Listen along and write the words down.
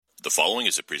The following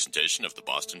is a presentation of the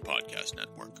Boston Podcast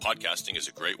Network. Podcasting is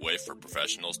a great way for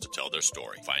professionals to tell their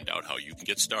story. Find out how you can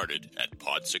get started at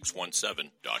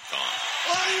pod617.com.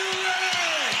 Are you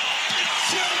ready?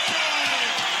 It's showtime!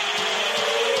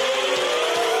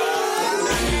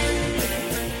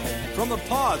 From the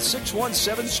Pod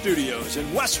 617 studios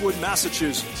in Westwood,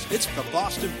 Massachusetts, it's the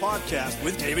Boston Podcast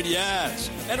with David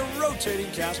Yaz and a rotating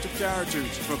cast of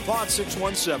characters from Pod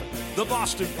 617, the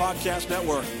Boston Podcast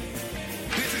Network.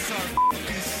 This is our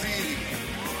f***ing city.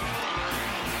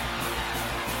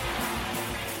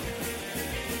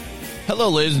 Hello,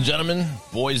 ladies and gentlemen,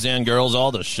 boys and girls,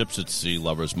 all the ships at sea,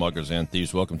 lovers, muggers, and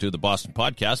thieves. Welcome to the Boston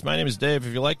Podcast. My name is Dave.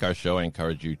 If you like our show, I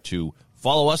encourage you to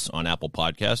follow us on Apple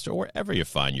Podcasts or wherever you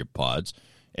find your pods.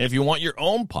 And if you want your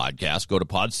own podcast, go to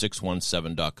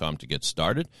pod617.com to get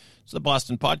started. It's the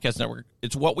Boston Podcast Network.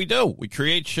 It's what we do. We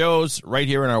create shows right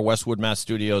here in our Westwood, Mass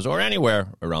studios or anywhere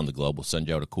around the globe. We'll send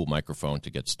you out a cool microphone to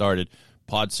get started.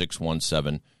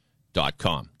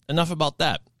 Pod617.com. Enough about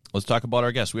that. Let's talk about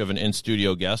our guest. We have an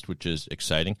in-studio guest, which is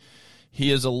exciting.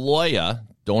 He is a lawyer.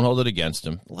 Don't hold it against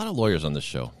him. A lot of lawyers on this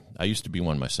show. I used to be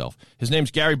one myself. His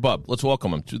name's Gary Bubb. Let's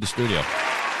welcome him to the studio.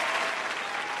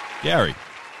 Gary.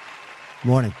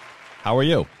 Morning. How are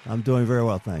you? I'm doing very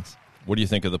well, thanks. What do you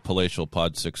think of the palatial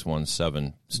Pod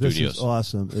 617 studios? This is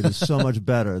awesome. It is so much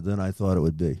better than I thought it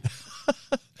would be.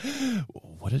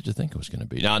 What did you think it was going to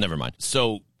be? No, never mind.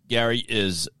 So Gary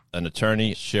is an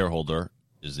attorney, shareholder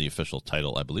is the official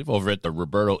title, I believe, over at the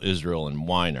Roberto, Israel, and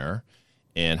Weiner.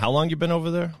 And how long you been over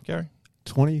there, Gary?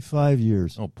 25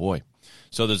 years. Oh, boy.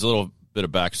 So there's a little bit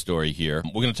of backstory here.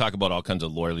 We're going to talk about all kinds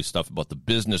of lawyerly stuff about the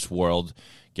business world.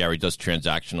 Gary does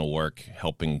transactional work,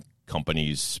 helping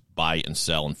companies buy and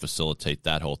sell and facilitate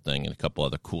that whole thing and a couple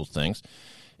other cool things.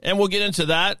 And we'll get into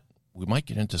that. We might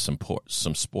get into some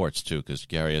sports, too, because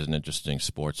Gary has an interesting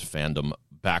sports fandom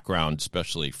background,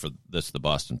 especially for the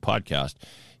Boston Podcast.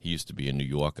 He used to be a New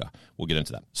Yorker. We'll get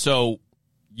into that. So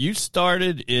you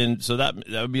started so that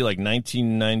would be like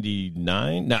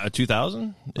 1999, no,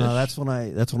 2000. That's when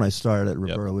I started at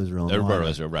Roberto, Israel. At Roberto,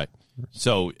 Israel, right?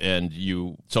 So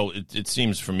it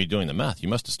seems from me doing the math, you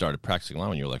must have started practicing law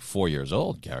when you were like 4 years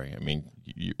old, Gary. I mean,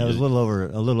 I was a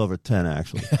little over 10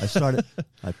 actually.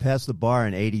 I passed the bar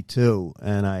in '82,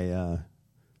 and I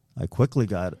quickly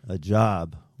got a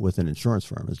job with an insurance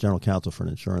firm as general counsel for an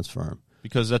insurance firm.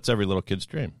 Because that's every little kid's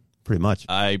dream. Pretty much.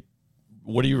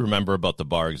 What do you remember about the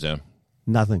bar exam?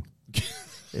 Nothing.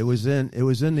 It was in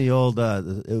the old.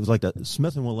 It was like the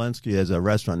Smith and Walensky as a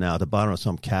restaurant now at the bottom of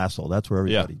some castle. That's where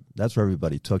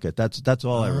everybody took it. That's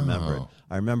all I remember.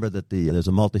 I remember that there's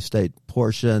a multi-state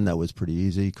portion that was pretty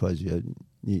easy because you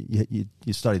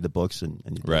studied the books and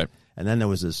you did. Right. And then there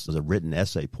was a written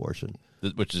essay portion,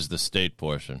 which is the state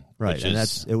portion. Right. And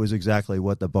it was exactly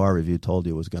what the bar review told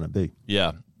you it was going to be.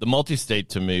 Yeah. The multi-state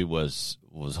to me was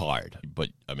hard, but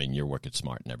I mean, you're working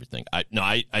smart and everything.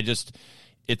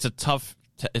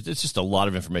 It's just a lot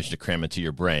of information to cram into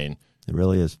your brain. It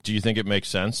really is. Do you think it makes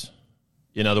sense?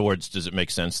 In other words, does it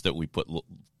make sense that we put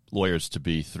lawyers to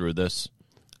be through this?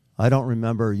 I don't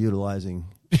remember utilizing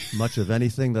much of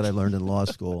anything that I learned in law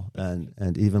school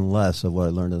and even less of what I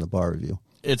learned in the bar review.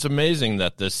 It's amazing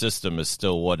that this system is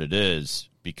still what it is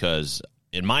because,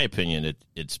 in my opinion,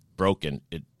 it's broken.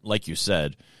 Like you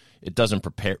said, it doesn't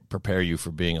prepare you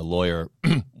for being a lawyer.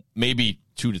 Maybe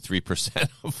 2 to 3%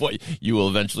 of what you will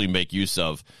eventually make use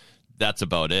of. That's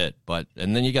about it.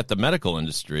 And then you got the medical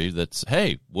industry that's,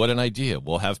 hey, what an idea.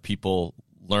 We'll have people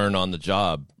learn on the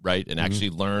job, right, and actually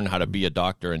learn how to be a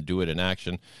doctor and do it in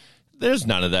action. There's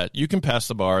none of that. You can pass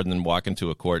the bar and then walk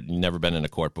into a court, and you've never been in a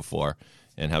court before,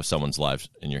 and have someone's lives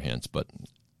in your hands. But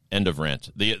end of rant.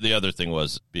 The other thing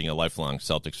was, being a lifelong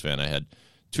Celtics fan, I had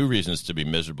 2 reasons to be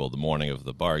miserable the morning of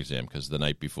the bar exam because the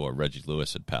night before Reggie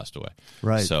Lewis had passed away.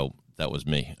 Right. So that was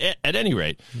me. At any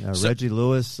rate. Reggie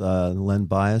Lewis, Len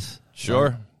Bias.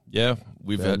 Sure. Yeah.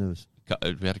 We had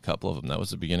a couple of them. That was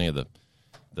the beginning of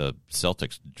the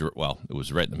Celtics. Well, it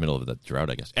was right in the middle of that drought,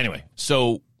 I guess. Anyway,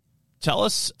 so tell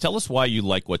us why you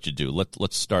like what you do.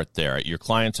 Let's start there. Your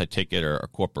clients, I take it, are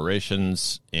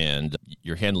corporations, and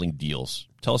you're handling deals.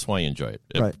 Tell us why you enjoy it.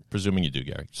 Right. Presuming you do,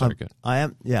 Gary. Sorry, good. I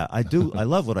am. Yeah, I do. I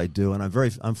love what I do, and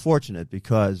I'm fortunate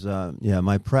because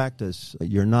my practice.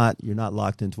 You're not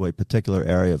locked into a particular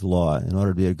area of law. In order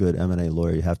to be a good M&A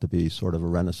lawyer, you have to be sort of a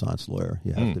Renaissance lawyer.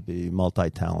 You have to be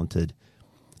multi-talented,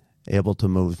 able to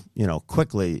move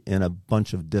quickly in a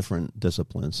bunch of different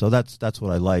disciplines. So that's what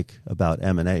I like about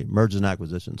M&A, mergers and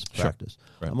acquisitions practice.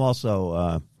 Right. I'm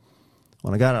also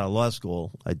when I got out of law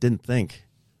school, I didn't think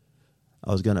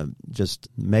I was going to just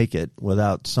make it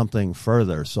without something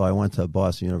further. So I went to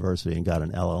Boston University and got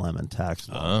an LLM in tax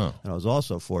law. Oh. And I was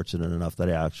also fortunate enough that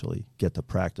I actually get to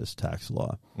practice tax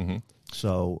law. Mm-hmm.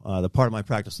 So the part of my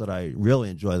practice that I really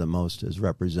enjoy the most is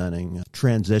representing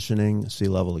transitioning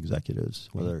C-level executives,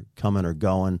 whether coming or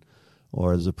going,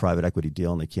 or there's a private equity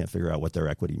deal and they can't figure out what their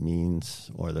equity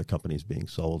means, or their company's being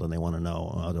sold and they want to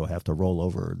know, do I have to roll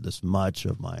over this much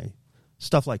of my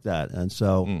stuff like that? And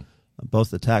so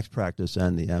both the tax practice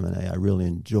and the M&A, I really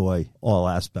enjoy all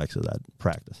aspects of that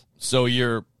practice. So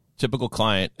your typical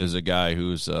client is a guy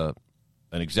who's an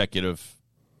executive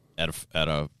at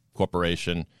a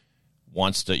corporation,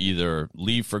 wants to either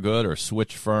leave for good or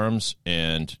switch firms,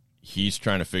 and he's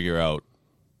trying to figure out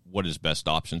what his best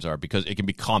options are, because it can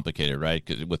be complicated, right?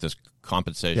 'Cause with this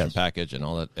compensation package and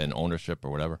all that, and ownership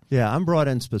or whatever. Yeah, I'm brought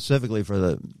in specifically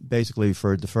basically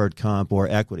for deferred comp or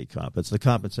equity comp. It's the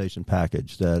compensation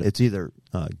package that it's either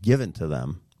given to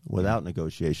them without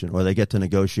negotiation, or they get to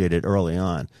negotiate it early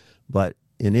on. But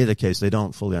in either case, they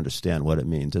don't fully understand what it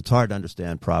means. It's hard to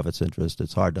understand profits interest.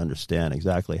 It's hard to understand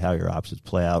exactly how your options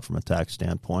play out from a tax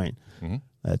standpoint. Mm-hmm.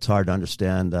 It's hard to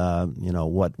understand,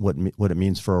 what it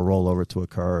means for a rollover to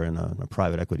occur in a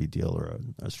private equity deal or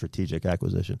a strategic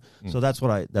acquisition. So that's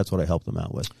what I help them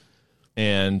out with.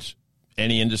 And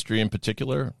any industry in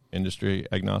particular, industry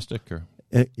agnostic, or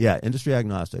yeah, industry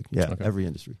agnostic. Yeah, okay. Every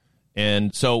industry.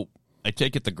 And so I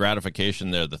take it the gratification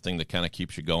there, the thing that kind of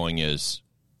keeps you going, is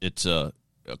it's a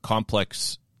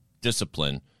complex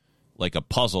discipline, like a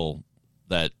puzzle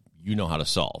that you know how to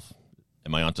solve.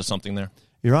 Am I onto something there?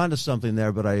 You're onto something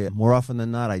there, but more often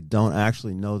than not, I don't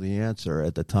actually know the answer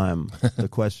at the time the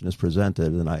question is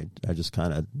presented, and I just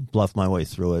kind of bluff my way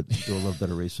through it, do a little bit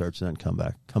of research, and then come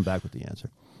back with the answer.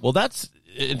 Well, that's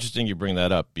interesting you bring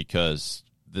that up, because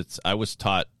I was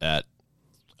taught at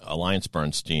Alliance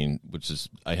Bernstein,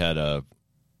 I had a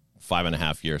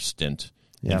 5.5-year stint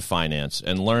in finance,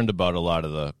 and learned about a lot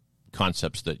of the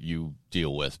concepts that you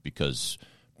deal with, because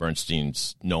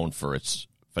Bernstein's known for its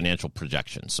financial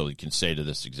projections. So you can say to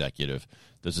this executive,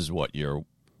 this is what your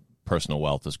personal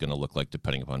wealth is going to look like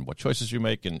depending upon what choices you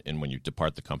make and when you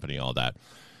depart the company, all that.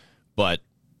 But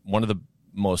one of the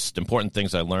most important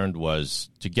things I learned was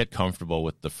to get comfortable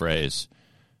with the phrase,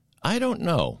 I don't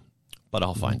know, but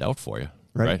I'll find out for you.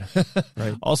 Right.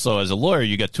 Right. Also, as a lawyer,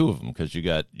 you got two of them, because you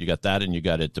got that and you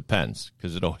got it depends,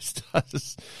 because it always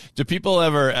does. Do people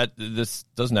ever, this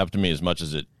doesn't happen to me as much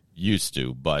as it used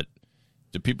to, but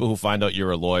do people who find out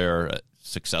you're a lawyer, a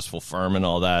successful firm and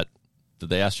all that, do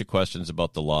they ask you questions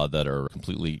about the law that are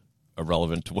completely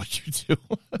irrelevant to what you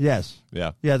do? Yes.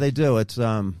 Yeah. Yeah, they do. It's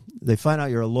they find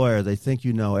out you're a lawyer. They think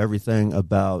you know everything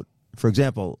about, for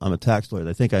example, I'm a tax lawyer.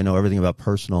 They think I know everything about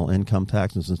personal income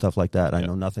taxes and stuff like that. I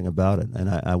know nothing about it, and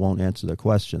I won't answer their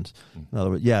questions. In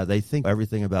other words, they think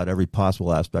everything about every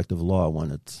possible aspect of law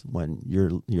when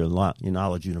your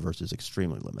knowledge universe is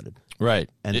extremely limited. Right.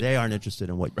 And they aren't interested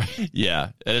in what...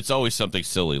 Yeah, and it's always something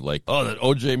silly like, that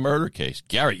O.J. murder case.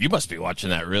 Gary, you must be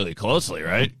watching that really closely,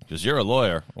 right? Because you're a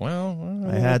lawyer. Well...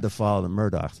 I had to follow the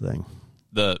Murdoch thing.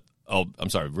 I'm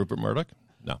sorry, Rupert Murdoch?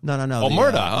 No. No. Oh,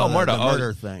 Murdoch. Murdoch. The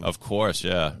murder thing. Of course,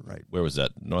 yeah. Right. Where was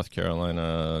that? North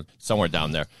Carolina? Somewhere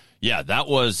down there. Yeah, that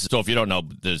was... So if you don't know,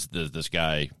 there's this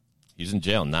guy. He's in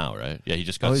jail now, right? Yeah, he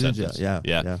just got sentenced. In jail.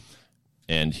 Yeah.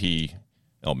 And he...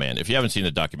 Oh, man, if you haven't seen the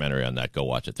documentary on that, go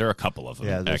watch it. There are a couple of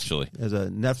them, actually.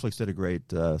 Netflix did a great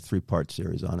 3-part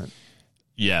series on it.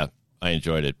 Yeah, I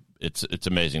enjoyed it. It's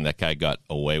amazing. That guy got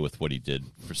away with what he did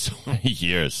for so many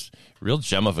years. Real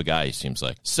gem of a guy, he seems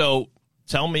like. So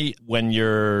tell me, when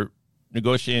you're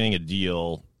negotiating a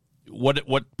deal,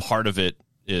 what part of it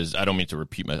is, I don't mean to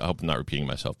repeat I hope I'm not repeating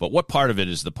myself, but what part of it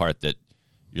is the part that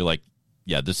you're like,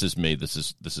 yeah, this is me, this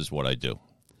is what I do?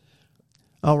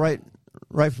 Oh, right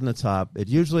from the top. It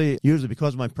usually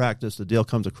because of my practice, the deal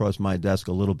comes across my desk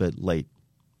a little bit late.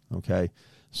 Okay,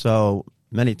 so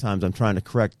many times I'm trying to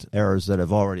correct errors that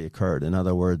have already occurred. In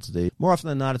other words, more often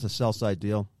than not, it's a sell side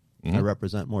deal. Mm-hmm. I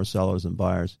represent more sellers than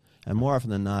buyers, and more often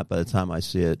than not, by the time I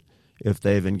see it, if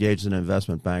they've engaged an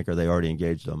investment banker, they already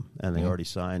engaged them, and they already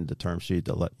signed the term sheet,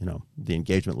 the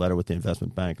engagement letter with the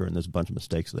investment banker, and there's a bunch of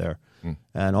mistakes there. Mm.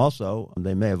 And also,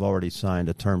 they may have already signed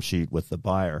a term sheet with the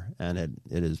buyer, and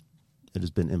it has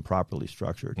been improperly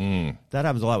structured. Mm. That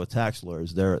happens a lot with tax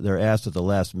lawyers. They're asked at the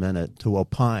last minute to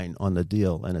opine on the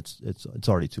deal, and it's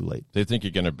already too late. They think you're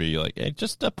going to be like, hey,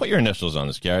 just put your initials on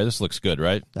this, Gary. This looks good,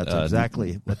 right? That's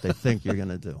exactly what they think you're going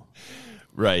to do.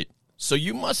 Right. So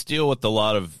you must deal with a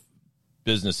lot of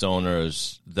business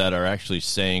owners that are actually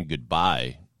saying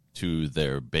goodbye to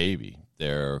their baby,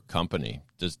 their company.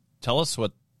 Tell us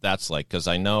what that's like, because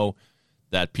I know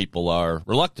that people are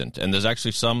reluctant, and there's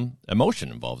actually some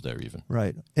emotion involved there even.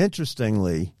 Right.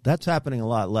 Interestingly, that's happening a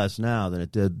lot less now than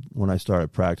it did when I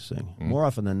started practicing. More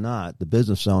often than not, the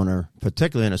business owner,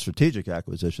 particularly in a strategic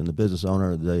acquisition, the business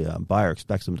owner, the buyer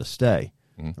expects them to stay.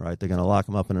 Right? They're going to lock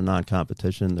them up in a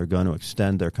non-competition. They're going to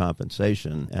extend their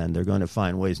compensation, and they're going to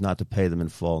find ways not to pay them in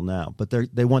full now. But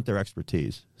they want their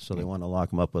expertise, so they want to lock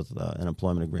them up with an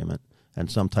employment agreement and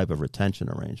some type of retention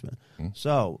arrangement.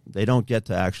 So they don't get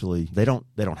to actually, they don't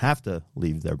have to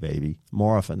leave their baby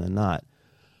more often than not.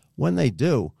 When they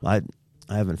do, I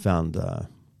haven't found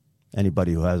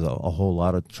anybody who has a whole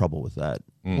lot of trouble with that.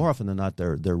 More often than not,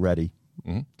 they're ready.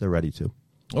 They're ready to.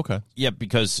 Okay. Yeah,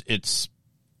 because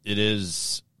it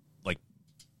is like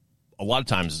a lot of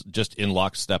times just in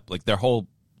lockstep, like their whole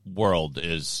world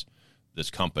is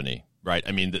this company, right?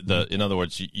 I mean, in other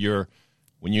words,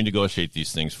 when you negotiate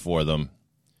these things for them,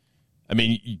 I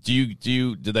mean,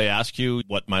 do they ask you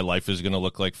what my life is going to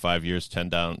look like 5 years,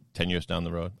 10 years down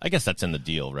the road? I guess that's in the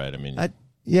deal, right? I mean,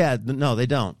 no, they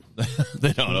don't.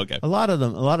 They don't. Okay. A lot of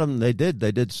them, they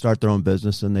did start their own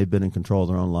business, and they've been in control of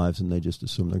their own lives, and they just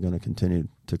assume they're going to continue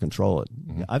to control it.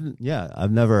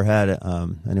 I've never had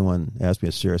anyone ask me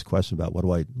a serious question about what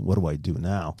do I do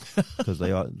now, because they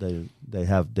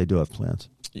do have plans.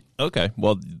 Okay,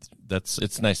 well,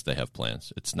 it's nice they have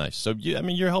plans. It's nice. So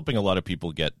you're helping a lot of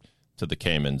people get to the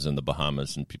Caymans and the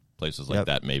Bahamas and places like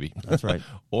that, maybe. That's right.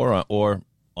 or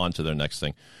on to their next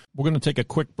thing. We're going to take a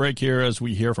quick break here as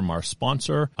we hear from our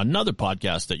sponsor. Another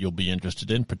podcast that you'll be interested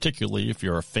in, particularly if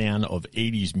you're a fan of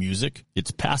 80s music.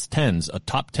 It's Past Tens, a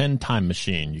top 10 time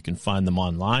machine. You can find them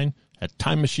online at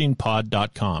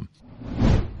timemachinepod.com.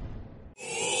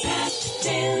 Past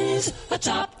Tens, a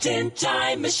top 10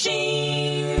 time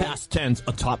machine. Past Tens,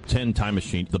 a top 10 time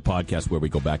machine, the podcast where we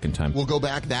go back in time. We'll go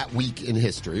back that week in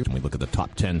history. And we look at the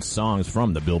top 10 songs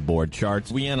from the Billboard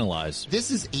charts. We analyze.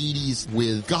 This is 80s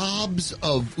with gobs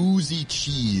of oozy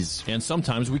cheese. And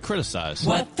sometimes we criticize.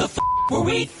 What the were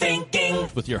we thinking?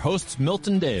 With your hosts,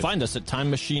 Milton Dave. Find us at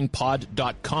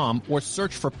timemachinepod.com or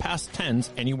search for Past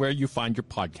Tens anywhere you find your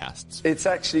podcasts. It's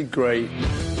actually great.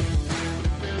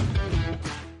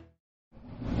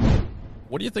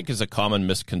 What do you think is a common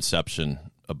misconception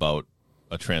about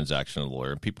a transactional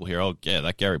lawyer? People hear, oh, yeah,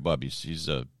 that Gary Bubb, he's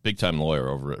a big-time lawyer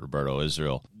over at Roberto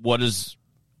Israel. What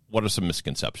are some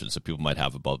misconceptions that people might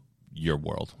have about your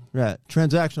world? Right.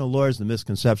 Transactional lawyers, the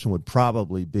misconception would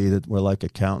probably be that we're like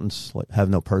accountants, like have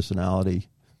no personality,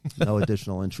 no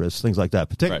additional interests, things like that.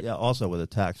 Particularly, also with a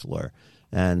tax lawyer.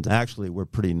 And actually, we're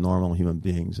pretty normal human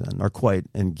beings and are quite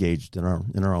engaged in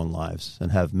our own lives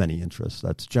and have many interests.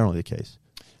 That's generally the case.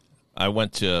 I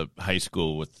went to high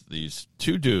school with these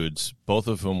two dudes, both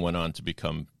of whom went on to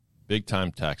become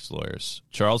big-time tax lawyers.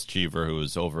 Charles Cheever, who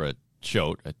was over at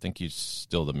Choate, I think he's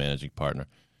still the managing partner,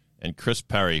 and Chris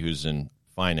Perry, who's in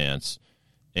finance.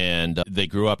 And they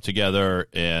grew up together,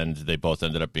 and they both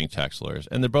ended up being tax lawyers.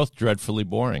 And they're both dreadfully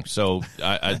boring. So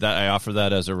I offer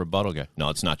that as a rebuttal guy. No,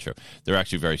 it's not true. They're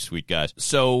actually very sweet guys.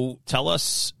 So tell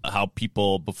us how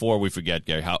people, before we forget,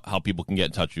 Gary, how people can get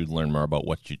in touch with you to learn more about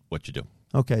what you do.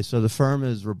 Okay, so the firm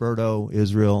is Roberto,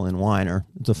 Israel, and Weiner.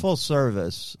 It's a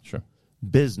full-service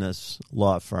business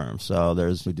law firm. So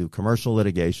we do commercial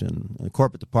litigation. In the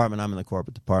corporate department, I'm in the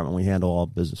corporate department. We handle all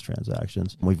business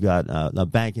transactions. We've got a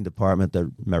banking department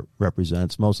that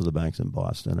represents most of the banks in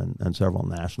Boston and several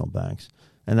national banks.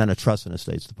 And then a trust and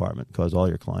estates department, because all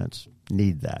your clients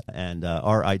need that. And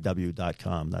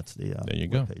riw.com, that's the there you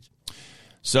go. page.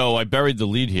 So I buried the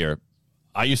lead here.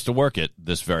 I used to work at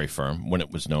this very firm when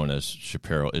it was known as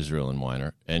Shapiro, Israel, and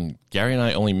Weiner. And Gary and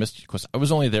I only missed, because I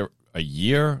was only there a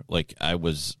year. Like I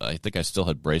think I still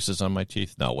had braces on my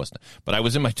teeth. No, it wasn't. But I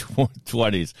was in my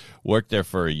 20s, worked there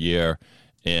for a year.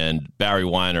 And Barry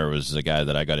Weiner was the guy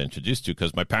that I got introduced to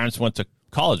because my parents went to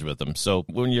college with him. So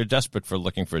when you're desperate for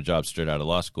looking for a job straight out of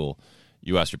law school,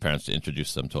 you ask your parents to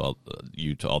introduce them to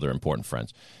all their important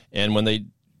friends. And when they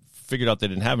figured out they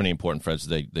didn't have any important friends,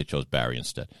 they chose Barry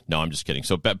instead. No, I'm just kidding.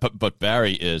 So, but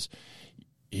Barry is,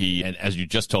 and as you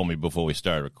just told me before we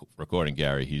started recording,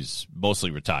 Gary, he's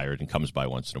mostly retired and comes by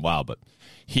once in a while. But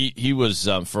he was,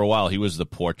 for a while, he was the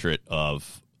portrait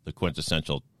of the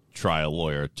quintessential trial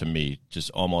lawyer to me. Just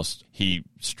almost, he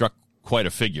struck quite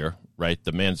a figure, right?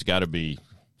 The man's got to be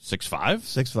 6'5"?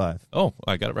 6'5". Oh,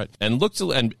 I got it right. And looks,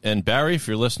 and Barry, if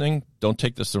you're listening, don't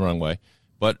take this the wrong way,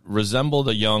 but resembled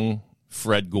a young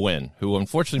Fred Gwynn, who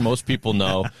unfortunately most people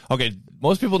know. Okay,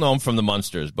 most people know him from the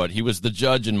Munsters, but he was the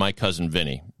judge in My Cousin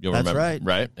Vinny. You'll remember,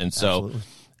 right? And so, absolutely.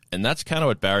 And that's kind of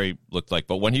what Barry looked like.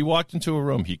 But when he walked into a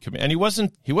room, and he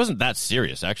wasn't that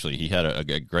serious. Actually, he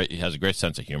has a great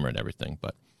sense of humor and everything.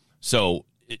 But so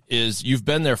is you've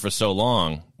been there for so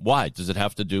long. Why? Does it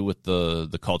have to do with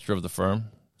the culture of the firm?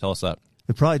 Tell us that.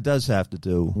 It probably does have to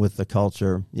do with the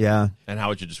culture. Yeah. And how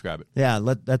would you describe it? Yeah,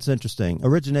 that's interesting.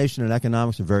 Origination and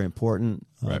economics are very important.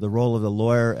 Right. The role of the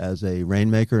lawyer as a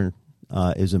rainmaker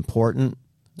is important.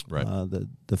 Right.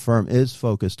 The firm is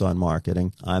focused on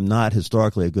marketing. I'm not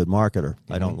historically a good marketer.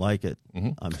 I don't like it.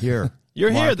 I'm here. You're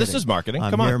here. marketing. This is marketing.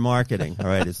 I'm Come on. here marketing. All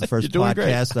right. It's the first You're doing great.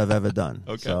 podcast I've ever done.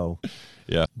 Okay. So,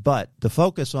 Yeah. but the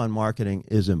focus on marketing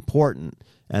is important,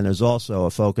 and there's also a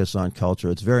focus on culture.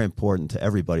 It's very important to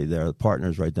everybody there, the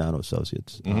partners right down to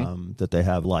associates, that they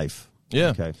have life. Yeah.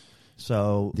 Okay.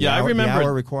 So I remember the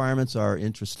hour requirements are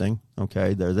interesting.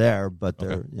 Okay, they're there, but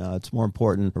they're it's more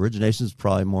important. Origination is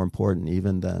probably more important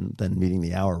even than meeting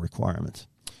the hour requirements.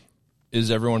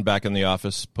 Is everyone back in the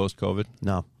office post-COVID?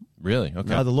 No. Really? Okay.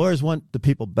 Now, the lawyers want the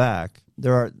people back.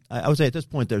 There are, I would say at this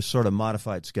point, there's sort of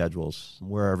modified schedules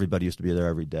where everybody used to be there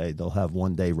every day. They'll have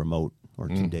 1 day remote or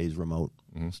 2 days remote,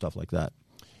 stuff like that.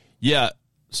 Yeah.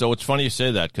 So it's funny you say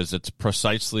that because it's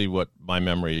precisely what my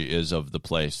memory is of the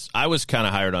place. I was kind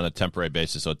of hired on a temporary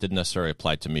basis, so it didn't necessarily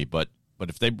apply to me. But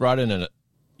if they brought in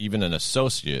even an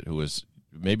associate who was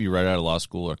maybe right out of law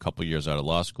school or a couple years out of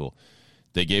law school,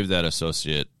 they gave that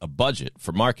associate a budget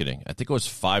for marketing. I think it was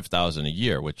 $5,000 a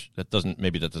year, which that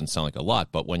doesn't sound like a lot,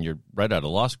 but when you're right out of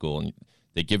law school and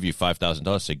they give you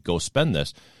 $5,000, say go spend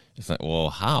this, it's like,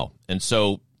 well, how? And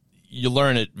so you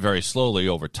learn it very slowly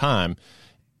over time.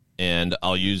 And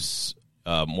I'll use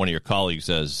one of your colleagues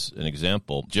as an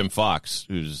example, Jim Fox,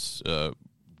 who's a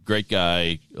great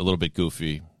guy, a little bit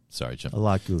goofy. Sorry, Jim. A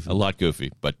lot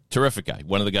goofy, but terrific guy.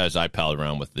 One of the guys I palled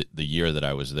around with the year that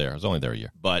I was there. I was only there a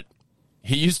year, but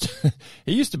he used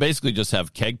to basically just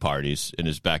have keg parties in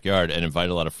his backyard and invite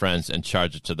a lot of friends and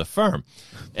charge it to the firm.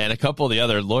 And a couple of the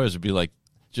other lawyers would be like,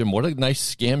 Jim, what a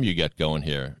nice scam you got going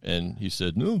here. And he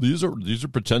said, no, these are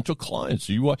potential clients.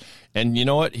 And you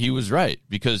know what? He was right,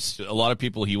 because a lot of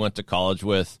people he went to college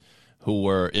with who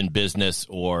were in business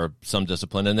or some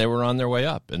discipline, and they were on their way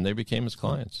up, and they became his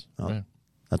clients. Oh, right.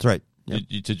 That's right. Yep.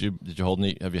 Did you hold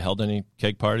any? Have you held any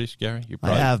keg parties, Gary? You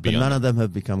I have, but none of them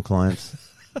have become clients.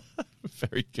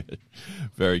 Very good.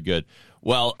 Very good.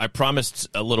 Well, I promised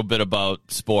a little bit about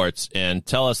sports, and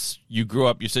tell us, you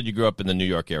said you grew up in the New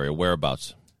York area.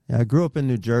 Whereabouts? Yeah, I grew up in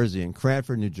New Jersey, in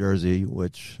Cranford, New Jersey,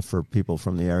 which for people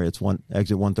from the area, it's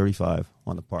exit 135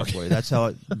 on the Parkway. That's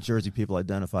how Jersey people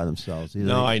identify themselves.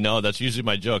 I know. That's usually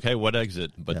my joke. Hey, what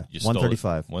exit? But yeah, you stole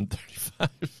 135.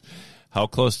 135. How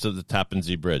close to the Tappan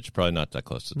Zee Bridge? Probably not that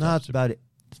close to the No, it's about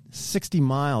 60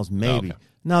 miles, maybe. Oh, okay.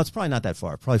 No, it's probably not that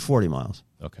far. Probably 40 miles.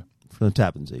 Okay. From the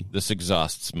Tappan Zee. This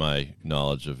exhausts my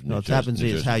knowledge of New Jersey. Tappan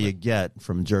Zee is how you get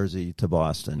from Jersey to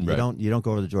Boston. Right. You don't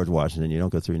go over to George Washington. You don't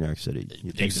go through New York City.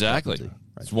 You take Exactly. the Tappan Zee.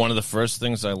 Right. It's one of the first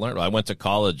things I learned. I went to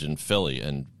college in Philly,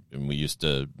 and we used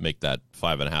to make that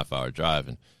 5.5-hour drive,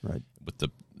 and Right. with the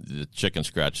chicken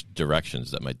scratch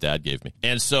directions that my dad gave me.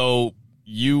 And so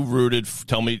you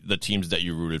tell me the teams that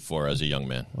you rooted for as a young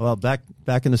man. Well, back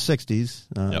in the 60s,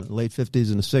 late 50s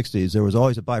and the 60s, there was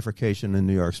always a bifurcation in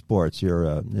New York sports.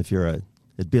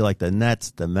 It'd be like the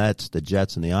Nets, the Mets, the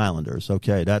Jets, and the Islanders.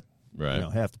 Okay, that Right.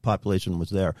 half the population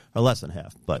was there, or less than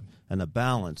half. And the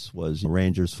balance was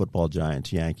Rangers, football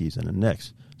giants, Yankees, and the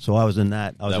Knicks. So I was in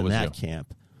that. I was in that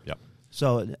camp. Yep.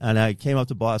 So, and I came up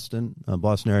to Boston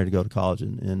area to go to college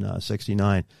in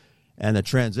 '69. And the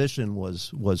transition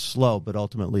was slow, but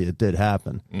ultimately it did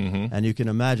happen. Mm-hmm. And you can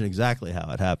imagine exactly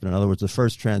how it happened. In other words, the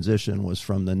first transition was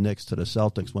from the Knicks to the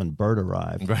Celtics when Bird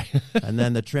arrived. Right. And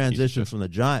then the transition from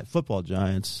the football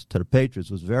giants to the Patriots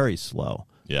was very slow.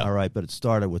 Yeah. All right, but it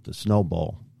started with the Snow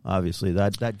Bowl. Obviously,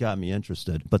 that got me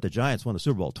interested. But the Giants won the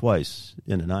Super Bowl twice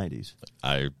in the 90s.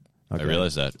 I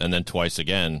realized that. And then twice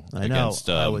again against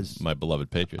my beloved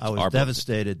Patriots. I was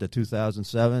devastated. The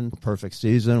 2007 perfect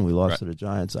season, we lost to the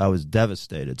Giants. I was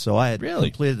devastated. So I had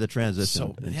completed the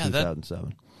transition in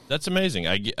 2007. That's amazing.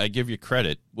 I give you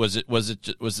credit. Was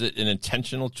it an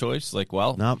intentional choice?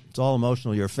 No, it's all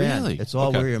emotional. You're a fan. Really? It's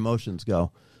all where your emotions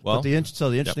go. Well, but the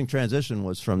interesting transition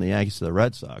was from the Yankees to the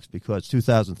Red Sox, because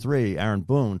 2003, Aaron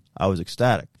Boone, I was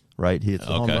ecstatic. Right, he hits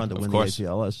the home run to win the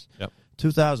ALCS. Yep.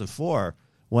 2004.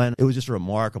 When it was just a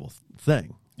remarkable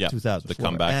thing. Yeah, 2004. the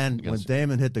comeback. And when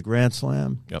Damon hit the grand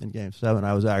slam in Game 7,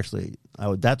 that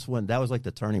was like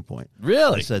the turning point.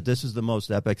 Really? I said, this is the most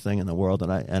epic thing in the world.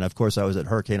 And of course I was at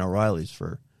Hurricane O'Reilly's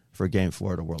for Game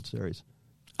 4 of the World Series.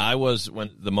 I was,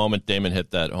 when the moment Damon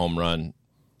hit that home run,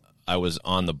 I was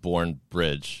on the Bourne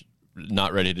Bridge,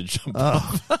 not ready to jump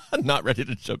off. Not ready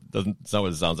to jump. That's not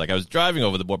what it sounds like. I was driving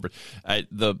over the Bourne Bridge.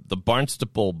 The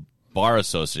Barnstable Bar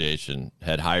Association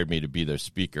had hired me to be their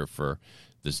speaker for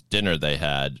this dinner they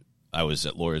had I was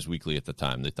at Lawyers Weekly at the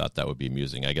time. They thought that would be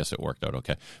amusing. I guess it worked out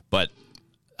okay. But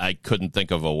I couldn't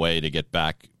think of a way to get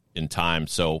back in time,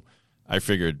 so I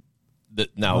figured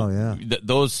that now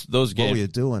those games. What were you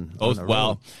doing?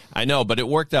 I know, but it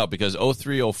worked out because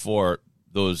 03-04,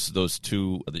 those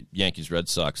two, the Yankees Red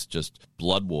Sox, just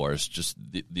blood wars, just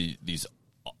these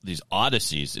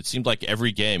odysseys. It seemed like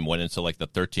every game went into like the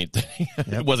 13th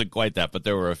inning. It wasn't quite that, but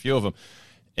there were a few of them,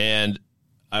 and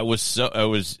it was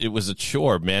a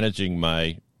chore managing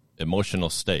my emotional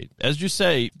state. As you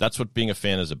say, that's what being a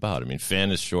fan is about. I mean,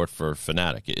 fan is short for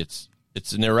fanatic.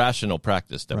 It's an irrational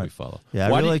practice that we follow.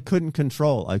 Yeah, I couldn't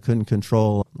control. I couldn't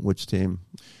control which team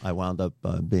I wound up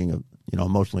being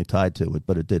emotionally tied to it,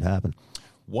 but it did happen.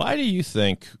 Why do you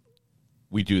think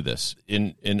we do this?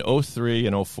 In 03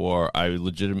 and 04, I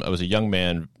was a young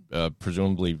man,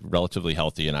 presumably relatively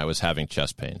healthy, and I was having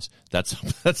chest pains.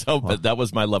 That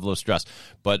was my level of stress.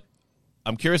 But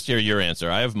I'm curious to hear your answer.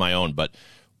 I have my own, but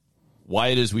why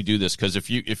it is we do this? Because if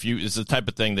you, it's the type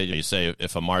of thing that you say,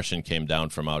 if a Martian came down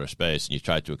from outer space and you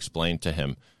tried to explain to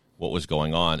him what was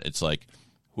going on, it's like,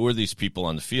 who are these people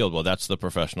on the field? Well, that's the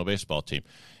professional baseball team.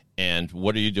 And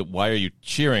what do you do? Why are you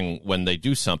cheering when they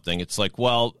do something? It's like,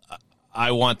 well,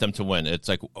 I want them to win. It's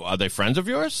like, are they friends of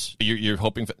yours? You're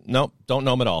hoping for, no, don't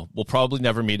know them at all. We'll probably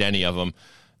never meet any of them.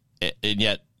 And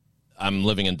yet I'm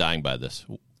living and dying by this.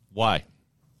 Why?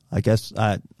 I guess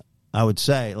I would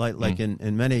say, like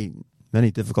in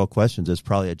many difficult questions, there's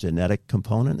probably a genetic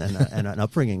component and an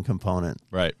upbringing component.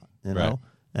 Right. You know?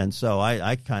 And so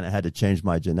I kind of had to change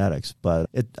my genetics, but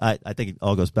I think it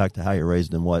all goes back to how you're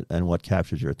raised and what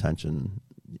captures your attention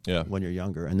when you're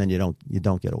younger, and then you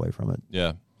don't get away from it.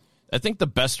 Yeah. I think the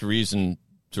best reason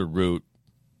to root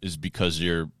is because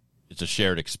it's a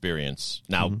shared experience.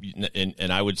 Now,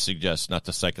 and I would suggest not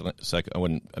to I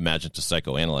wouldn't imagine to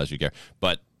psychoanalyze you, Gary,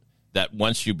 but that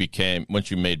once you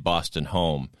made Boston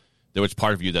home, there was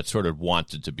part of you that sort of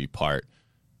wanted to be part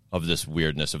of this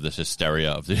weirdness, of this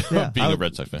hysteria of being a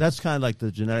Red Sox fan. That's kind of like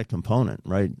the genetic component,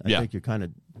 right? I think you're kind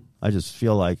of. I just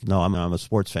feel like I'm a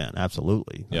sports fan.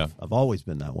 Absolutely. Yeah. I've always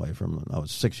been that way from I was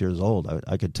 6 years old.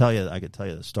 I could tell you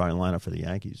the starting lineup for the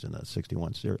Yankees in the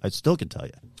 '61 series. I still could tell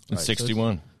you. In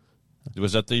 '61.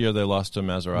 Was that the year they lost to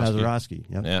Mazeroski? Mazeroski,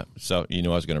 yeah. So you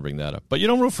knew I was going to bring that up, but you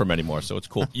don't root for him anymore, so it's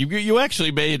cool. You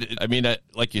actually made. I mean,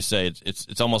 like you say,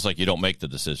 it's almost like you don't make the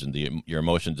decision; your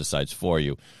emotion decides for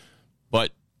you.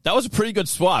 But that was a pretty good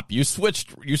swap. You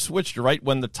switched right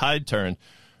when the tide turned.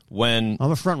 When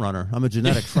I'm a front runner, I'm a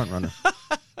genetic front runner.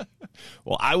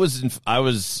 Well, I was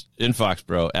in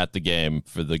Foxborough at the game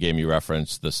for the game you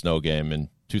referenced, the snow game in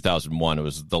 2001. It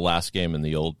was the last game in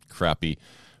the old crappy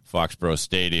Foxborough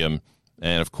Stadium,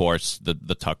 and of course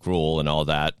the tuck rule and all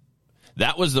that.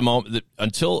 That was the moment that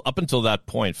up until that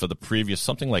point, for the previous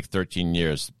something like 13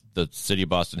 years, the city of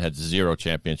Boston had 0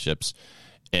 championships,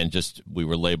 and we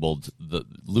were labeled the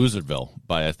Loserville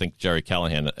by, I think, Jerry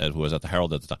Callahan, who was at the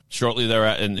Herald at the time. Shortly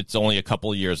thereafter, and it's only a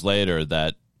couple of years later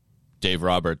that Dave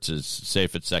Roberts is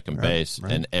safe at second base,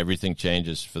 and everything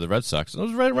changes for the Red Sox. And it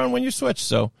was right around when you switched,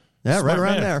 so right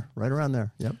around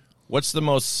there. Yep. What's the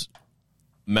most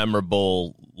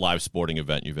memorable live sporting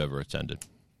event you've ever attended?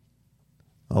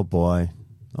 Oh boy.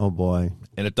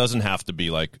 And it doesn't have to be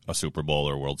like a Super Bowl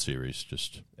or World Series.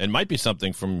 It might be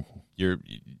something from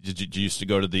did you used to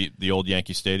go to the old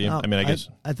Yankee Stadium? I mean, I guess.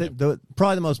 I think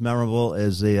probably the most memorable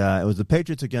is it was the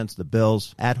Patriots against the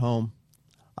Bills at home.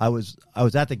 I was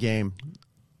at the game,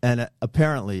 and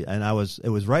apparently, it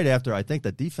was right after, I think,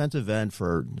 the defensive end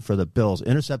for the Bills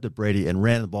intercepted Brady and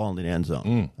ran the ball in the end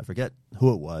zone. I forget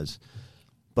who it was.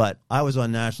 But I was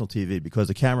on national TV because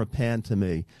the camera panned to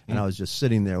me, and I was just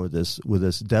sitting there with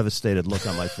this devastated look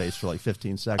on my face for like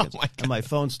 15 seconds. And my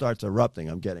phone starts erupting.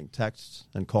 I'm getting texts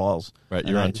and calls. Right,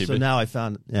 you're on TV. So now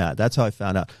that's how I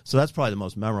found out. So that's probably the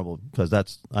most memorable because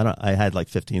I had like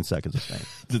 15 seconds of fame.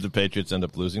 Did the Patriots end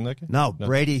up losing that game? No,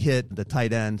 Brady hit the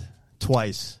tight end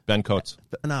twice. Ben Coates?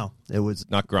 No, it was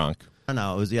not Gronk.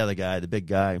 No, it was the other guy, the big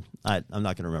guy. I'm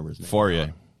not going to remember his name.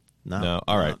 Fourier. No.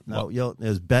 All right. No. It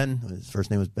was Ben. His first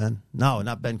name was Ben. No,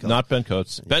 not Ben Coates. Not Ben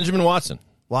Coates. Benjamin Watson.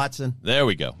 There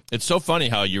we go. It's so funny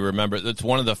how you remember. That's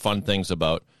one of the fun things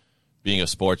about being a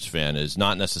sports fan is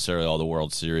not necessarily all the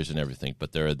World Series and everything,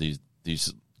 but there are these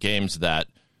games that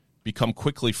become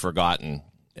quickly forgotten,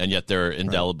 and yet they're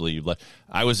indelibly. Right.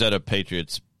 I was at a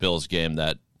Patriots-Bills game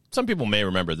that some people may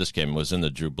remember. This game was in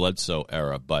the Drew Bledsoe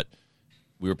era, but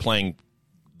we were playing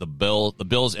the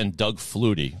Bills and Doug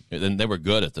Flutie, and they were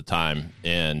good at the time,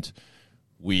 and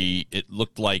it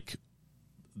looked like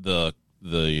the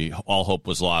all hope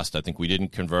was lost. I think we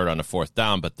didn't convert on a fourth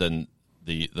down, but then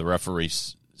the referee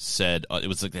said it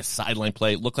was like a sideline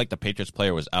play. It looked like the Patriots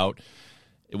player was out.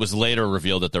 It was later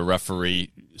revealed that the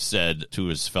referee said to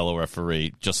his fellow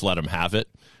referee, just let him have it,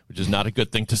 which is not a good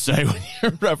thing to say when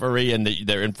you're a referee and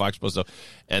they're in Foxborough. So,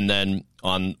 and then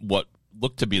on what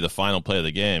looked to be the final play of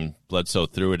the game, Bledsoe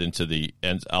threw it into the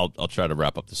end. I'll try to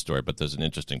wrap up the story, but there's an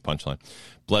interesting punchline.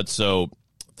 Bledsoe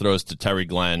throws to Terry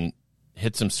Glenn,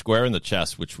 hits him square in the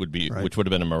chest, which would have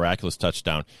been a miraculous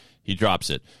touchdown. He drops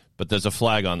it. But there's a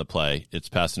flag on the play. It's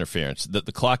pass interference. The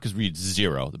clock is reads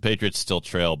 0. The Patriots still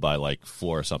trail by like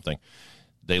 4 or something.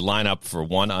 They line up for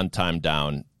one untimed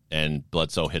down, and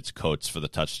Bledsoe hits Coates for the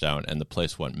touchdown, and the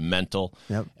place went mental.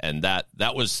 Yep. And that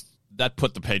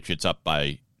put the Patriots up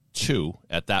by 2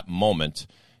 at that moment.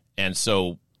 And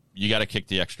so you got to kick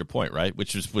the extra point, right?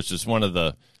 Which is one of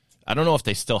the. I don't know if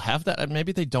they still have that.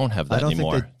 Maybe they don't have that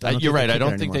anymore. You're right. I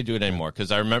don't think they do it anymore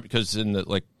because I remember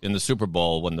in the Super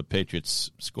Bowl when the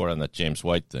Patriots scored on that James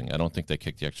White thing, I don't think they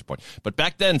kicked the extra point. But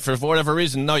back then, for whatever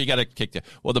reason, no, you got to kick the.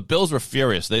 Well, the Bills were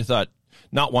furious. They thought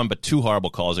not one but 2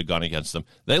 horrible calls had gone against them.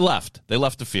 They left. They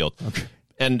left the field. Okay.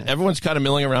 And everyone's kind of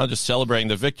milling around just celebrating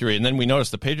the victory. And then we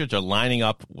noticed the Patriots are lining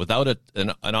up without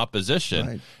an opposition,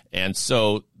 right. And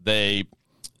so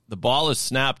the ball is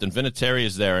snapped, and Vinatieri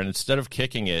is there, and instead of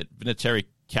kicking it, Vinatieri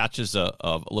catches a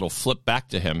little flip back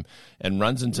to him and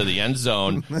runs into the end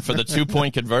zone for the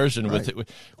 2-point conversion, right.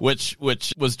 which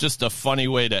was just a funny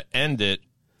way to end it.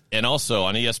 And also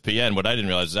on ESPN, what I didn't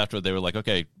realize is after they were like,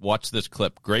 okay, watch this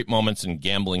clip, great moments in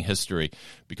gambling history,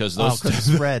 because those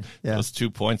spread. Yeah. Those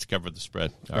 2 points covered the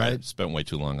spread. All right, spent way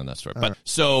too long on that story. All but right.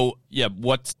 So, yeah,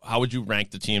 how would you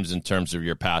rank the teams in terms of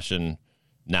your passion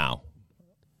now?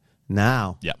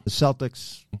 Now, yeah. The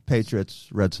Celtics, Patriots,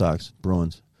 Red Sox,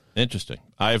 Bruins. Interesting.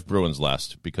 I have Bruins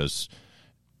last because,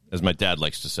 as my dad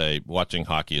likes to say, watching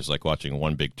hockey is like watching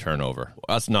one big turnover.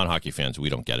 Us non-hockey fans, we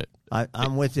don't get it.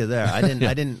 I'm with you there. I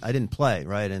didn't play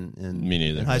right in Me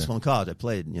neither, in high school and college. I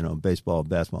played baseball,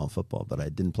 basketball, and football, but I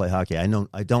didn't play hockey. I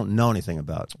don't know anything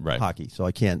about hockey, so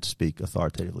I can't speak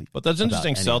authoritatively. But that's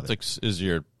interesting. Celtics is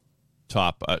your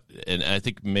top, and I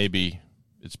think maybe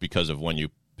it's because of when you.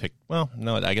 Well,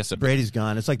 no, I guess Brady's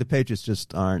gone. It's like the Patriots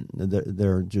just aren't.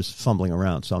 They're just fumbling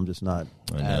around, so I'm just not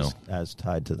as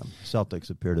tied to them. Celtics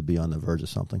appear to be on the verge of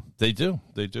something. They do.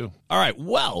 All right,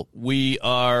 well, we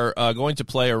are going to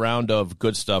play a round of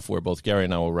good stuff where both Gary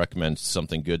and I will recommend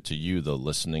something good to you, the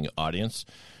listening audience.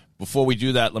 Before we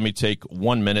do that, let me take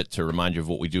 1 minute to remind you of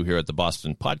what we do here at the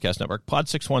Boston Podcast Network.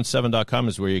 Pod617.com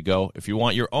is where you go. If you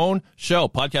want your own show,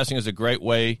 podcasting is a great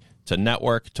way to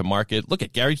network, to market. Look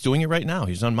at Gary's doing it right now.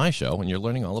 He's on my show, and you're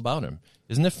learning all about him.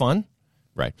 Isn't it fun?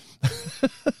 Right.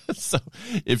 So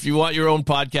if you want your own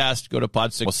podcast, go to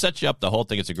Pod6. We'll set you up the whole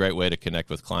thing. It's a great way to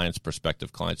connect with clients,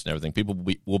 prospective clients, and everything. People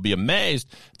will be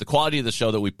amazed at the quality of the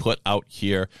show that we put out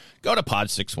here. Go to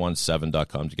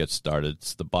pod617.com to get started.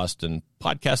 It's the Boston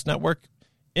Podcast Network.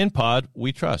 In pod,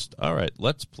 we trust. All right,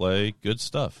 let's play good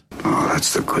stuff. Oh,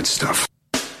 that's the good stuff.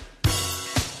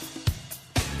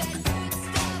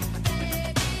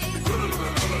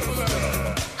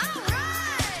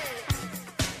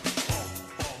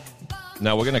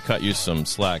 Now, we're going to cut you some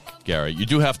slack, Gary. You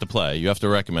do have to play. You have to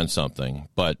recommend something.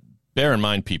 But bear in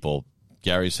mind, people,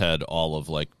 Gary's had all of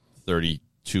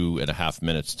 32 and a half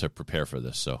minutes to prepare for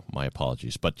this, so my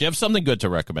apologies. But do you have something good to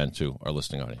recommend to our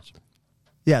listening audience?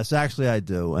 Yes, actually I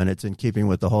do, and it's in keeping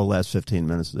with the whole last 15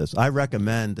 minutes of this. I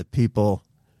recommend that people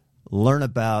learn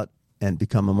about and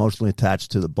become emotionally attached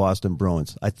to the Boston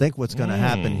Bruins. I think what's going to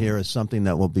happen here is something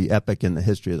that will be epic in the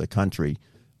history of the country,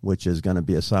 which is going to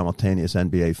be a simultaneous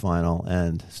NBA final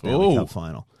and Stanley Cup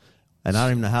final. And I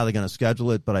don't even know how they're going to schedule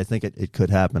it, but I think it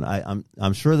could happen.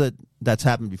 I'm sure that's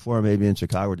happened before, maybe in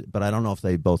Chicago, but I don't know if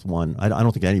they both won. I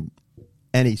don't think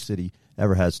any city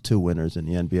ever has 2 winners in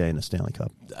the NBA and the Stanley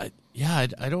Cup.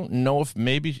 I don't know if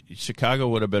maybe Chicago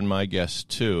would have been my guess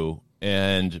too,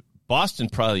 and Boston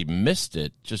probably missed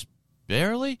it just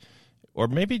barely. Or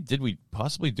maybe did we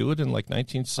possibly do it in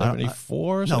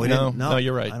 1974? No, we didn't. No,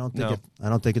 you're right. I don't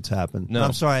think it's happened. No.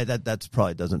 I'm sorry. That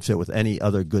probably doesn't fit with any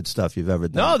other good stuff you've ever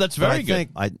done. No, that's very good.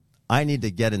 I need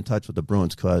to get in touch with the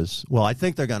Bruins because, I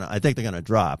think they're gonna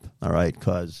drop. All right,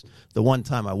 because the one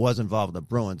time I was involved with the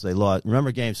Bruins, they lost.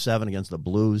 Remember Game 7 against the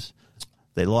Blues?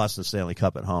 They lost the Stanley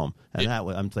Cup at home, and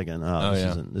I'm thinking,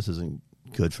 this isn't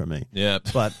good for me. Yeah.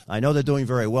 But I know they're doing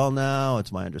very well now.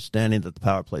 It's my understanding that the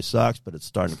power play sucks, but it's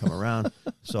starting to come around.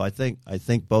 So I think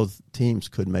both teams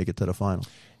could make it to the final.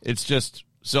 It's just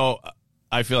so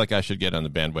I feel like I should get on the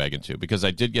bandwagon too, because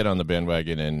I did get on the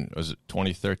bandwagon in, was it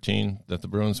 2013 that the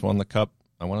Bruins won the Cup?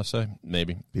 I want to say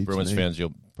maybe. Beats Bruins me. fans,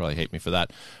 you'll probably hate me for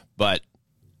that, but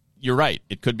you're right.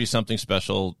 It could be something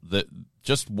special. That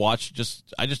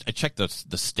I check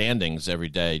the standings every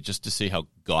day just to see how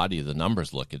gaudy the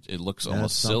numbers look. It looks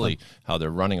almost silly how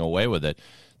they're running away with it.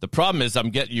 The problem is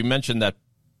you mentioned that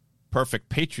perfect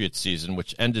Patriots season,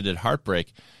 which ended at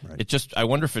heartbreak. Right. I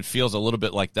wonder if it feels a little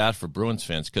bit like that for Bruins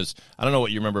fans, because I don't know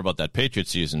what you remember about that Patriots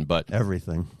season, but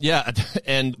everything. Yeah,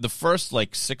 and the first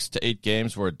 6 to 8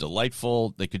 games were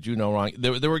delightful. They could do no wrong.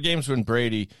 There were games when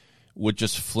Brady would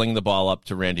just fling the ball up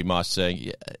to Randy Moss saying,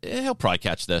 yeah, he'll probably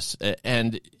catch this.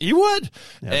 And he would.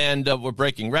 Yeah. And we're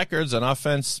breaking records on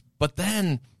offense. But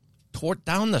then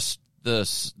down the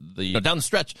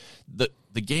stretch,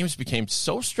 the games became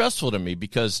so stressful to me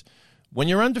because when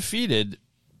you're undefeated,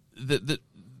 the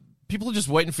people are just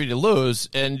waiting for you to lose.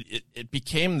 And it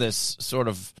became this sort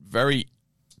of very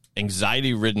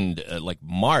anxiety-ridden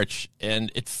march.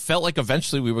 And it felt like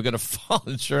eventually we were going to fall.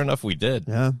 And sure enough, we did.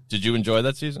 Yeah. Did you enjoy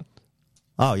that season?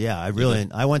 Oh yeah, I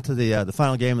went to the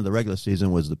final game of the regular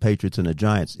season was the Patriots and the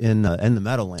Giants in the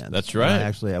Meadowlands. That's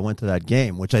right. I went to that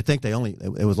game, which I think it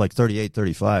was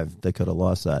 38-35. They could have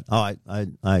lost that. Oh,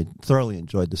 I thoroughly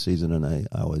enjoyed the season, and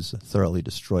I was thoroughly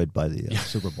destroyed by the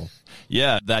Super Bowl.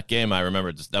 Yeah, that game I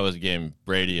remember. That was a game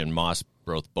Brady and Moss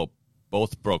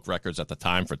both broke records at the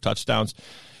time for touchdowns,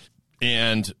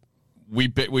 and we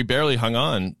barely hung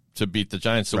on to beat the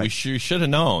Giants. So we should have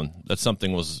known that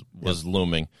something was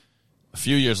looming. A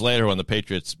few years later, when the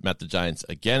Patriots met the Giants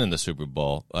again in the Super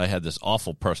Bowl, I had this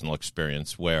awful personal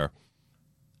experience where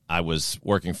I was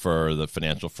working for the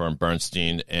financial firm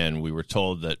Bernstein, and we were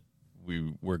told that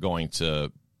we were going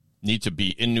to need to be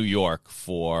in New York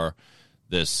for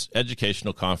this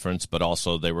educational conference, but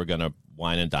also they were going to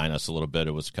wine and dine us a little bit.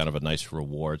 It was kind of a nice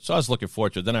reward. So I was looking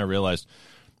forward to it. Then I realized,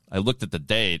 I looked at the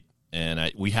date,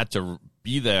 and we had to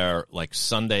be there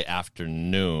Sunday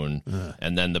afternoon,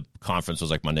 and then the conference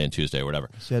was Monday and Tuesday or whatever.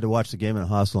 So you had to watch the game in a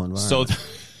hostile environment. So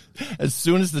as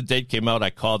soon as the date came out, I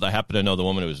called. I happened to know the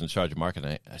woman who was in charge of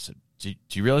marketing. I said, do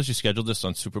you realize you scheduled this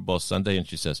on Super Bowl Sunday? And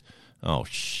she says, oh,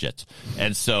 shit.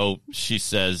 And so she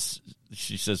says,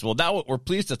 well, now we're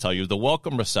pleased to tell you the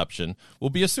welcome reception will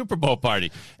be a Super Bowl party.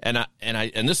 And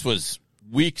this was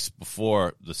weeks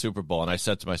before the Super Bowl, and I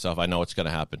said to myself, I know what's going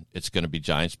to happen. It's going to be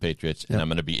Giants-Patriots, and I'm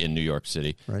going to be in New York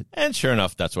City. Right. And sure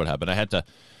enough, that's what happened. I had to,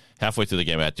 halfway through the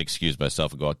game, I had to excuse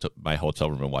myself and go out to my hotel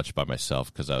room and watch by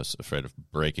myself because I was afraid of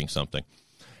breaking something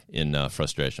in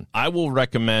frustration. I will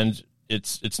recommend,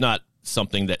 it's not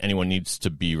something that anyone needs to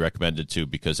be recommended to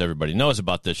because everybody knows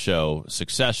about this show,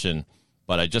 Succession,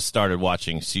 but I just started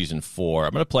watching season 4.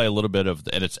 I'm going to play a little bit of,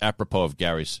 and it's apropos of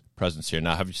Gary's presence here.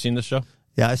 Now, have you seen the show?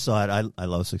 Yeah, I saw it. I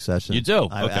love Succession. You do?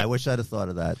 Okay. I wish I'd have thought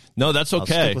of that. No, that's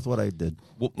okay. I'll stick with what I did.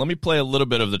 Well, let me play a little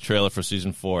bit of the trailer for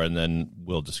season 4, and then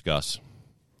we'll discuss.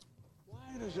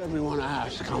 Why does everyone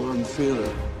ask how I'm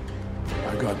feeling?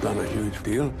 I got done a huge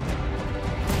deal.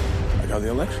 I got the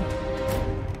election.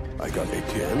 I got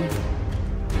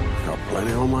ATM. Got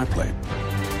plenty on my plate.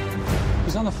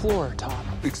 He's on the floor, Tom.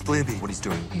 Explain to me what he's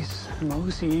doing. He's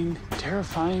moseying,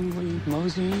 terrifyingly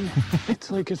moseying. It's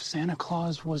like if Santa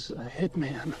Claus was a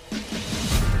hitman.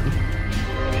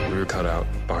 We were cut out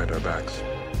behind our backs.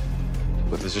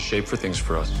 But there's a shape for things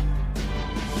for us.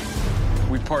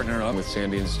 We partner up with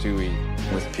Sandy and Stewie,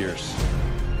 with Pierce.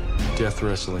 Death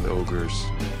wrestling ogres.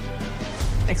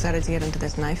 Excited to get into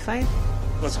this knife fight?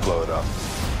 Let's blow it up.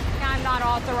 I'm not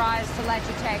authorized to let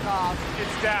you take off.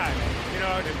 It's Dad. You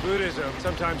know, in Buddhism,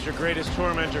 sometimes your greatest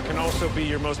tormentor can also be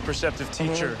your most perceptive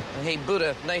teacher. Hey,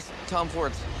 Buddha, nice Tom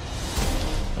Ford's.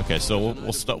 Okay, so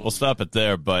we'll stop it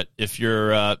there. But if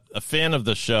you're a fan of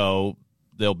the show,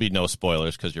 there'll be no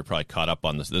spoilers because you're probably caught up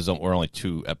on this. We're only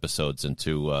 2 episodes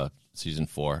into season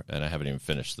 4, and I haven't even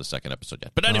finished the second episode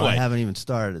yet. But anyway, I haven't even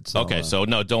started. So, okay, so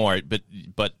no, don't worry.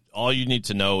 But all you need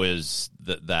to know is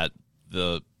that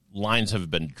the lines have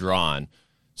been drawn.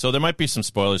 So there might be some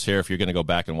spoilers here if you're going to go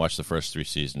back and watch the first 3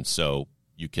 seasons. So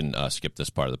you can skip this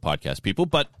part of the podcast, people.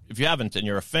 But if you haven't and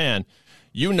you're a fan,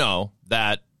 you know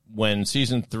that when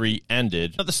season 3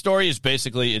 ended, the story is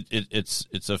basically it's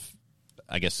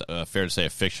I guess fair to say a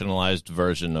fictionalized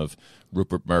version of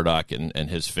Rupert Murdoch and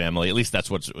his family. At least that's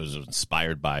what it was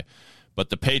inspired by. But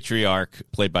the patriarch,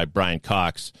 played by Brian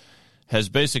Cox, has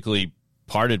basically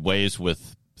parted ways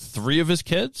with 3 of his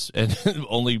kids, and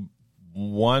only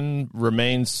one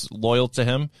remains loyal to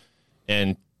him.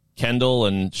 And Kendall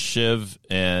and Shiv,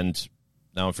 and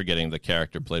now I'm forgetting the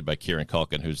character played by Kieran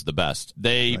Culkin, who's the best.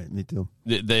 Right, me too.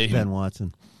 They Ben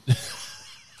Watson.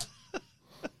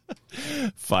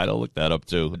 Fine, I'll look that up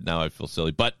too. Now I feel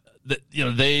silly, but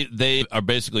they are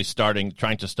basically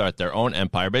trying to start their own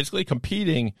empire, basically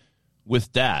competing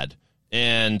with Dad.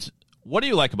 And what do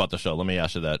you like about the show? Let me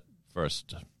ask you that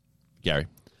first, Gary.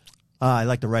 I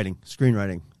like the writing,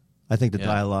 screenwriting. I think the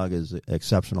dialogue is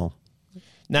exceptional.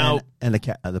 Now, and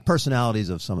the personalities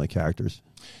of some of the characters.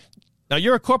 Now,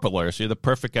 you're a corporate lawyer, so you're the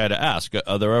perfect guy to ask.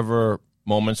 Are there ever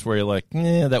moments where you're like,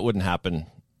 that wouldn't happen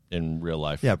in real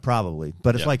life? Yeah, probably.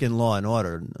 But it's like in Law and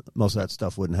Order, most of that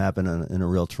stuff wouldn't happen in a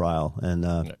real trial. And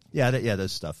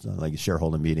there's stuff like a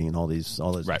shareholder meeting and all this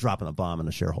dropping a bomb in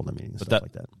a shareholder meeting and stuff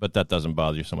like that. But that doesn't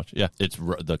bother you so much. Yeah,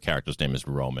 the character's name is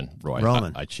Roman.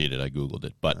 Roman. I cheated. I Googled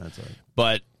it. But that's right.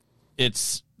 But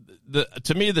it's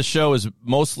to me the show is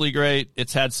mostly great.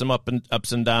 It's had some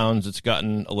ups and downs. It's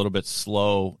gotten a little bit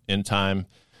slow in time.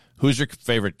 Who's your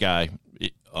favorite guy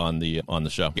on the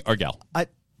show or gal?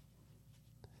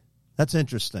 That's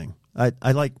interesting. I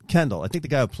like Kendall. I think the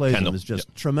guy who plays him is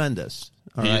just tremendous.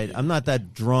 All right, I'm not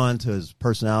that drawn to his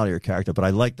personality or character, but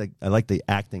I like the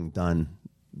acting done.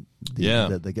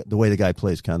 The way the guy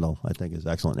plays Kendall, I think, is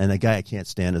excellent. And the guy I can't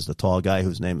stand is the tall guy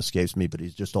whose name escapes me, but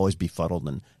he's just always befuddled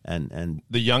and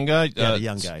the young guy. Yeah, the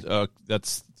young guy.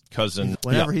 That's cousin.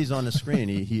 Whenever he's on the screen,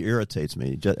 he irritates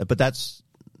me. But that's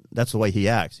the way he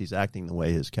acts. He's acting the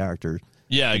way his character.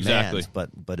 Yeah, demands, exactly.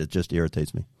 But it just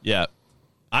irritates me. Yeah,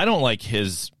 I don't like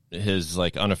his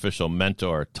like unofficial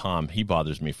mentor Tom. He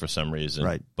bothers me for some reason.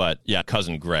 Right. But yeah,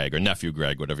 cousin Greg or nephew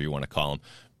Greg, whatever you want to call him.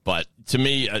 But to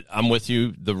me, I'm with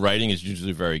you. The writing is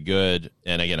usually very good.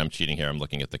 And again, I'm cheating here. I'm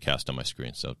looking at the cast on my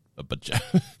screen. So, but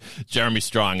Jeremy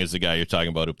Strong is the guy you're talking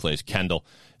about who plays Kendall.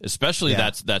 Especially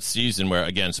that season where,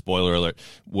 again, spoiler alert,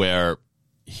 where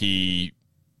he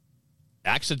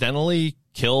accidentally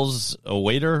kills a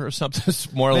waiter or something,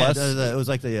 more or less. It was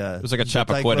like it was like a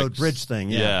Chappaquiddick bridge thing.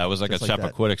 Yeah, it was like a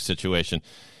Chappaquiddick situation.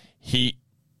 He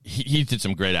did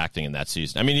some great acting in that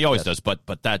season. I mean, he always does,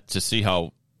 but that to see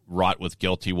how wrought with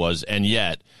guilt he was, and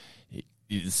yet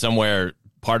somewhere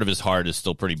part of his heart is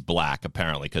still pretty black,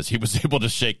 apparently, because he was able to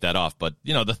shake that off. But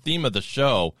the theme of the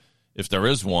show, if there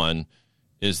is one,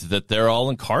 is that they're all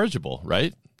incorrigible,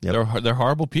 right? Yep. They're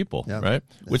horrible people, right?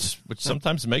 Which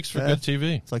sometimes makes for good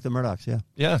TV. It's like the Murdochs, yeah.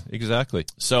 Yeah, exactly.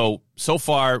 So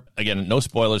far, again, no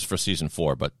spoilers for season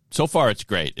 4, but so far it's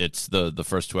great. It's the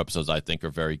first 2 episodes I think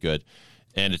are very good,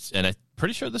 and I'm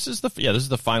pretty sure this is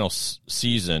the final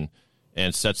season,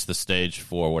 and sets the stage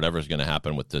for whatever's going to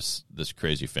happen with this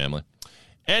crazy family.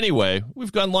 Anyway,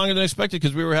 we've gone longer than expected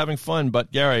because we were having fun.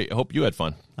 But Gary, I hope you had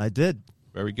fun. I did.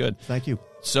 Very good. Thank you.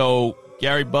 So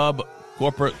Gary Bubb,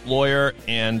 corporate lawyer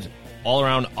and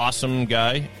all-around awesome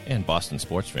guy and Boston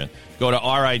sports fan. Go to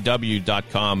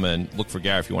riw.com and look for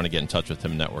Gary if you want to get in touch with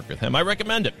him, network with him. I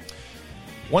recommend it.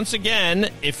 Once again,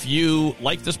 if you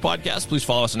like this podcast, please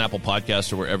follow us on Apple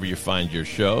Podcasts or wherever you find your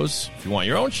shows. If you want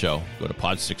your own show, go to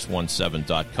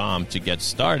pod617.com to get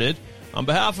started. On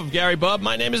behalf of Gary Bubb,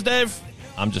 my name is Dave.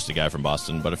 I'm just a guy from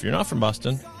Boston, but if you're not from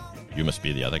Boston, you must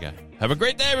be the other guy. Have a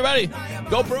great day, everybody.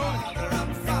 Go Bruins!